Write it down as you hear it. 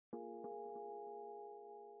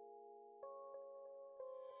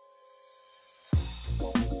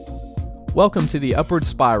Welcome to The Upward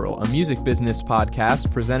Spiral, a music business podcast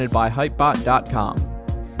presented by Hypebot.com.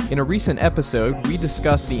 In a recent episode, we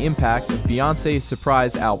discussed the impact of Beyoncé's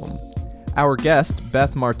surprise album. Our guest,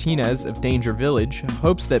 Beth Martinez of Danger Village,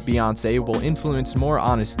 hopes that Beyoncé will influence more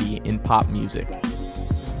honesty in pop music.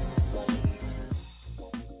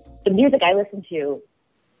 The music I listen to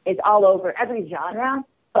is all over every genre,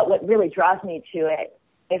 but what really draws me to it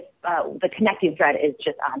is the connecting thread is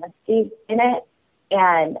just honesty in it.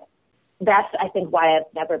 And that's, I think, why I've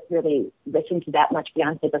never really listened to that much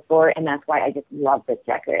Beyoncé before, and that's why I just love this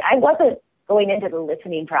record. I wasn't going into the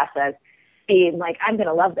listening process being like, I'm going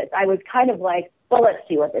to love this. I was kind of like, well, let's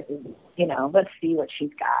see what this is, let's see what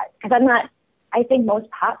she's got. Because I think most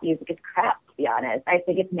pop music is crap, to be honest. I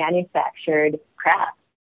think it's manufactured crap.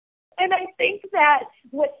 And I think that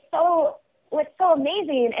what's so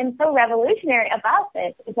amazing and so revolutionary about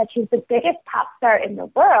this is that she's the biggest pop star in the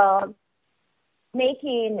world,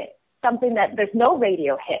 making something that there's no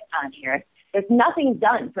radio hit on here. There's nothing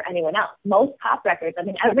done for anyone else. Most pop records,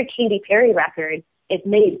 every Katy Perry record is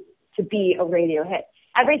made to be a radio hit.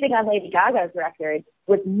 Everything on Lady Gaga's record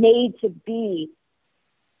was made to be,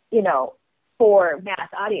 for mass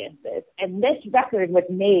audiences. And this record was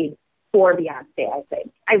made for Beyoncé, I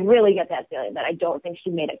think. I really get that feeling that I don't think she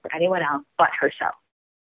made it for anyone else but herself.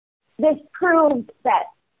 This proves that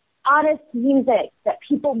honest music that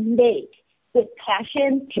people make with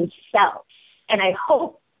passion can sell. And I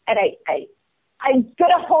hope, and I'm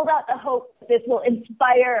going to hold out the hope that this will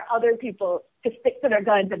inspire other people to stick to their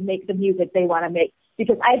guns and make the music they want to make.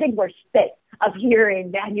 Because I think we're sick of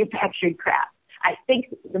hearing manufactured crap. I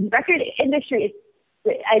think the record industry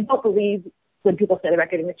I don't believe when people say the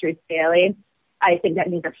record industry is failing. I think that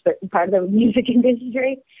means a certain part of the music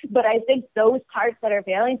industry. But I think those parts that are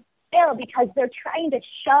failing fail because they're trying to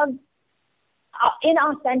shove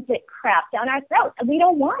inauthentic crap down our throats, and we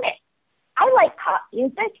don't want it. I like pop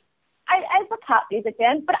music. I'm a pop music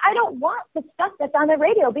fan, but I don't want the stuff that's on the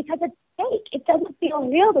radio because it's fake. It doesn't feel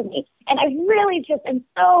real to me. And I really just am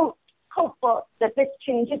so hopeful that this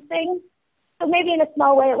changes things. So maybe in a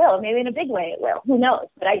small way it will, maybe in a big way it will. Who knows?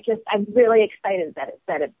 But I'm really excited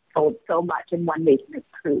that it told so much, and one way to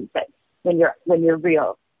prove that when you're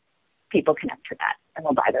real, people connect to that and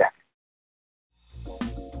will buy the record.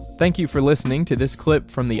 Thank you for listening to this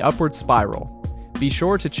clip from The Upward Spiral. Be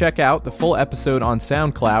sure to check out the full episode on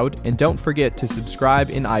SoundCloud, and don't forget to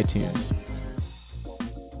subscribe in iTunes.